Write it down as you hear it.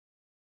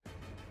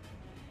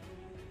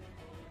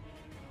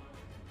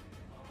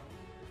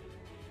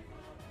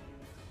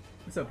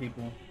What's up,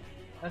 people?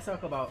 Let's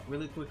talk about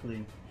really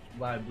quickly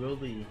why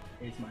Broly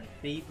is my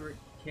favorite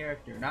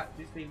character, not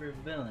just favorite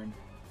villain,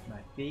 my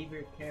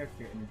favorite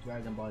character in the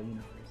Dragon Ball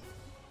universe.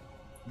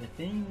 The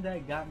thing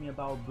that got me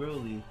about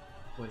Broly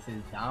was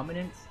his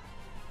dominance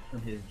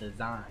and his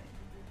design.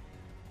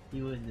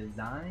 He was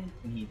designed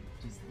and he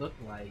just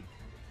looked like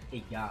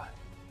a god.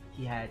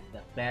 He had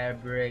the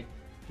fabric,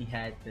 he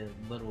had the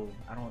little,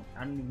 I don't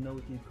even know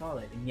what you call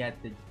it, and he had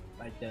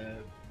the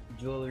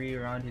jewelry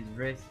around his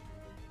wrist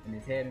and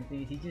his head and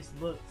things. He just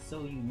looked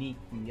so unique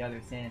from the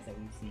other Saiyans that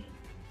we've seen.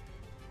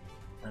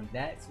 And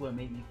that's what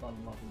made me fall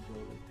in love with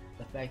Broly.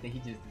 The fact that he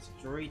just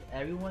destroyed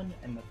everyone,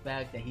 and the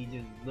fact that he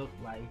just looked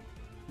like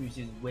he was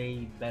just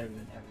way better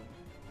than everyone.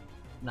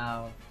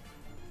 Now,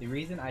 the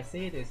reason I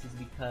say this is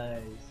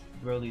because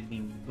Broly's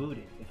being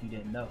rebooted, if you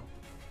didn't know.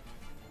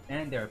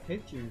 And there are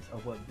pictures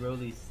of what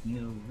Broly's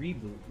new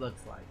reboot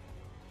looks like.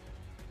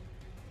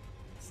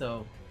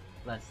 So,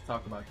 let's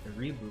talk about the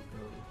reboot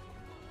Broly.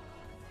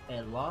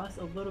 It lost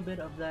a little bit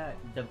of that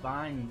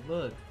divine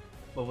look,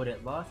 but what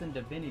it lost in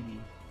divinity,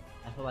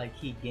 I feel like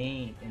he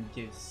gained in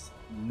just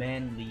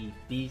manly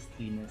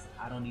beastliness.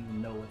 I don't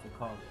even know what to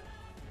call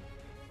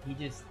it. He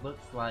just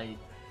looks like,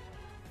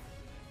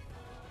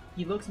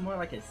 he looks more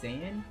like a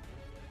Saiyan,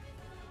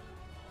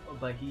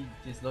 but he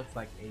just looks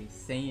like a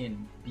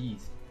Saiyan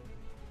beast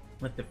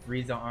with the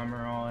Frieza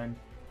armor on,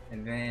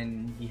 and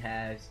then he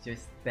has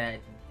just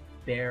that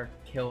bear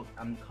kilt.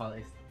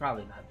 It's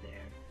probably not bear.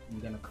 I'm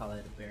gonna call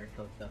it a bear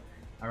kilt stuff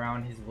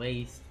around his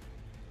waist,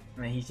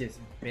 and he's just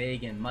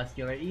big and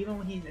muscular. Even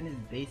when he's in his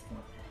base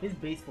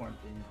form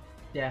is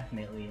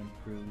definitely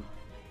improved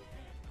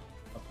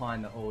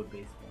upon the old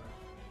base form.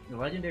 The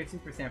legendary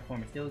Super Saiyan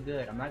form is still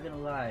good. I'm not gonna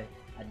lie.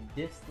 I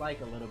dislike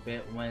a little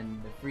bit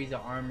when the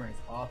Frieza armor is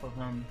off of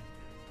him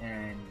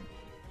and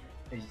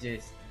it's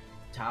just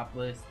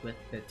topless with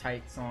the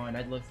tights on.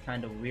 That looks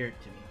kind of weird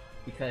to me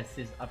because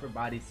his upper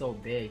body's so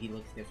big, he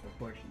looks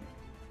disproportionate.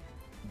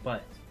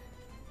 But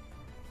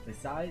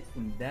besides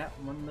from that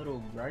one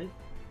little gripe,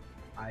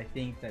 I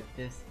think that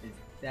this is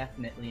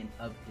definitely an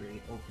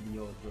upgrade over the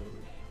old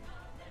Broly.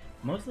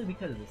 Mostly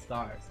because of the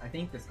scars. I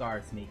think the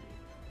scars make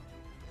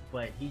it.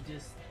 But he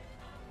just,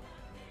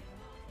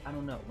 I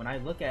don't know. When I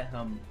look at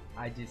him,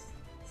 I just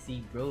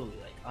see Broly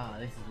like,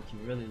 this is what you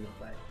really look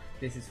like.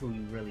 This is who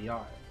you really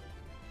are.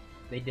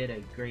 They did a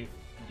great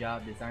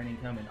job designing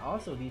him, and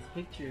also these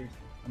pictures,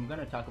 I'm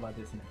gonna talk about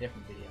this in a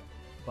different video,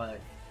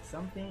 but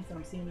some things that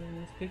I'm seeing in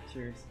these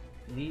pictures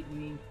lead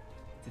me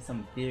to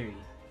some theories.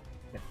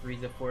 The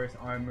Frieza Force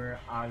armor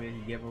obvious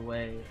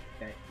giveaway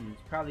that he's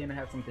probably gonna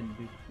have something to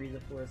do with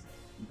Frieza Force,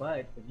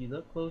 but if you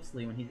look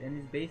closely when he's in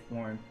his base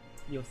form,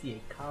 you'll see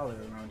a collar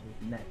around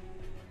his neck.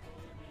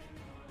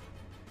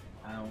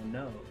 I don't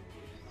know.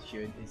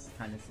 It's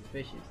kind of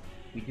suspicious.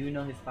 We do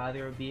know his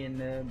father will be in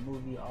the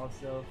movie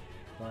also,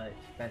 but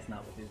that's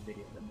not what this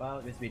video is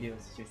about. This video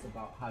is just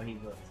about how he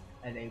looks.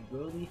 As a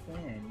Broly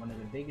fan, one of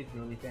the biggest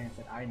Broly fans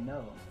that I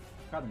know,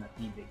 probably not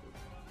the biggest,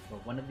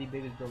 but one of the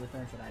biggest Broly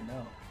fans that I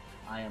know,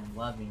 I am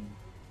loving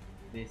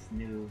this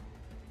new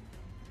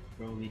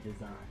Broly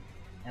design.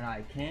 And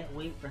I can't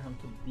wait for him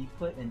to be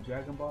put in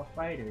Dragon Ball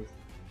FighterZ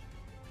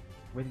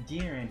with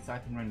Jiren, so I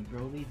can run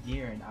Broly,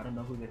 Jiren, I don't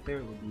know who the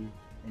third will be,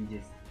 and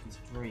just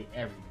destroy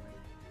everyone.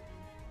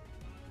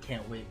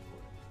 Can't wait for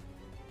it.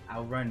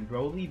 I'll run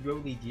Broly,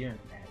 Jiren,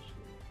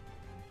 actually.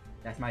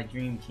 That's my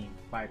dream team,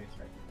 FighterZ right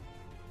now.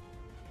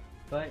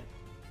 But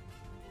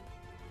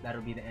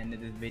that'll be the end of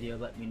this video.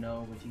 Let me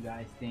know what you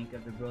guys think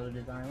of the Broly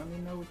design. Let me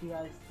know what you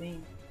guys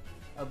think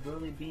of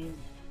Broly being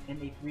in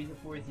a Frieza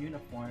Force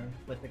uniform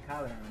with the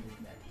collar around his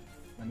neck.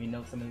 Let me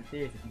know some of the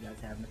theories if you guys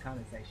have in the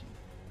comment section.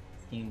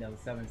 It's King Devil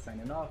 7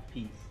 signing off.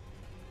 Peace.